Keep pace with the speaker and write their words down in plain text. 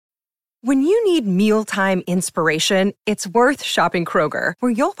When you need mealtime inspiration, it's worth shopping Kroger,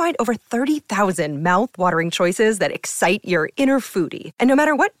 where you'll find over 30,000 mouth-watering choices that excite your inner foodie. And no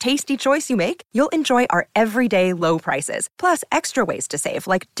matter what tasty choice you make, you'll enjoy our everyday low prices, plus extra ways to save,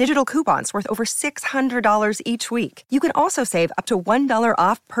 like digital coupons worth over $600 each week. You can also save up to $1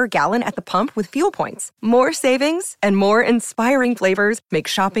 off per gallon at the pump with fuel points. More savings and more inspiring flavors make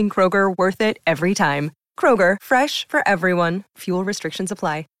shopping Kroger worth it every time. Kroger, fresh for everyone. Fuel restrictions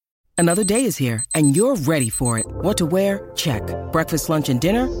apply. Another day is here, and you're ready for it. What to wear? Check. Breakfast, lunch, and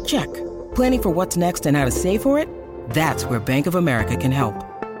dinner? Check. Planning for what's next and how to save for it? That's where Bank of America can help.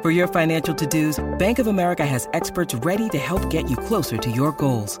 For your financial to-dos, Bank of America has experts ready to help get you closer to your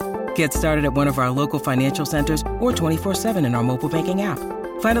goals. Get started at one of our local financial centers or 24/7 in our mobile banking app.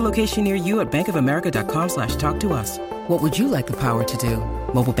 Find a location near you at bankofamerica.com/talktous. What would you like the power to do?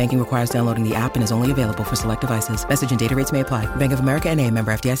 Mobile banking requires downloading the app and is only available for select devices. Message and data rates may apply. Bank of America N.A.,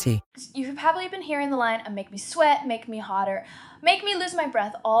 member FDIC. You've probably been hearing the line, "Make me sweat, make me hotter, make me lose my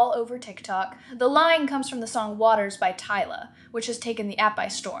breath" all over TikTok. The line comes from the song Waters by Tyla, which has taken the app by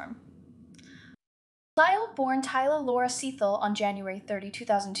storm. Lyle born Tyla Laura Seethel on January 30,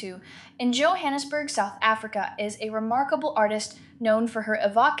 2002, in Johannesburg, South Africa, is a remarkable artist known for her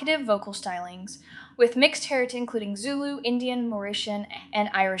evocative vocal stylings, with mixed heritage including Zulu, Indian, Mauritian, and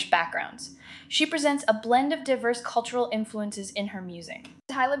Irish backgrounds. She presents a blend of diverse cultural influences in her music.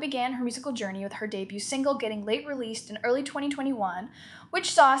 Tyla began her musical journey with her debut single getting late released in early 2021,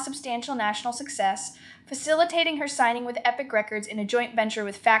 which saw substantial national success, facilitating her signing with Epic Records in a joint venture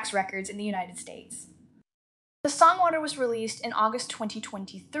with Fax Records in the United States. The song Water was released in August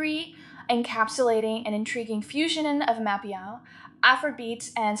 2023, encapsulating an intriguing fusion of Mapiao, Afrobeats,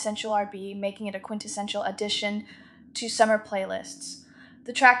 and sensual R&B, making it a quintessential addition to summer playlists.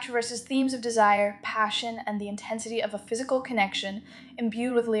 The track traverses themes of desire, passion, and the intensity of a physical connection,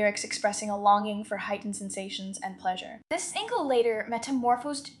 imbued with lyrics expressing a longing for heightened sensations and pleasure. This single later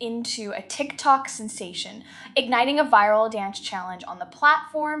metamorphosed into a TikTok sensation, igniting a viral dance challenge on the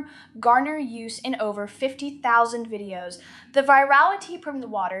platform, garner use in over 50,000 videos. The virality put the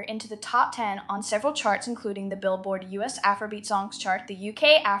Water into the top 10 on several charts, including the Billboard US Afrobeat Songs chart, the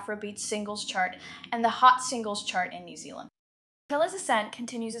UK Afrobeat Singles chart, and the Hot Singles chart in New Zealand. Tyla's ascent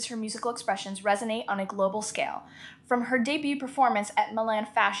continues as her musical expressions resonate on a global scale. From her debut performance at Milan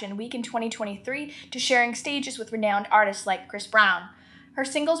Fashion Week in 2023 to sharing stages with renowned artists like Chris Brown, her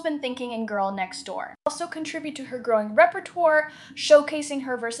singles Been Thinking and Girl Next Door also contribute to her growing repertoire, showcasing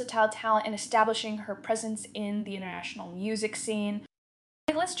her versatile talent and establishing her presence in the international music scene.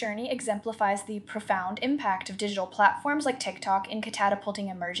 Tyla's journey exemplifies the profound impact of digital platforms like TikTok in catapulting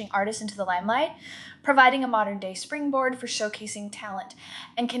emerging artists into the limelight, providing a modern-day springboard for showcasing talent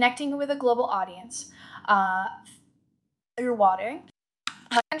and connecting with a global audience through Water.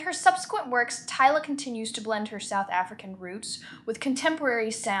 And her subsequent works, Tyla continues to blend her South African roots with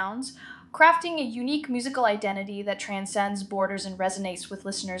contemporary sounds, crafting a unique musical identity that transcends borders and resonates with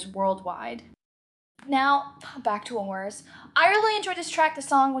listeners worldwide. Now, back to Oars. I really enjoyed this track. The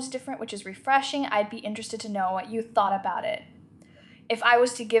song was different, which is refreshing. I'd be interested to know what you thought about it. If I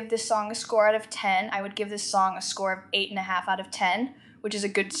was to give this song a score out of 10, I would give this song a score of 8.5 out of 10, which is a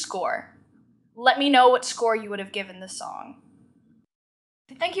good score. Let me know what score you would have given this song.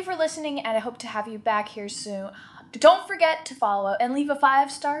 Thank you for listening, and I hope to have you back here soon. Don't forget to follow and leave a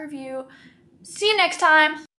 5-star review. See you next time!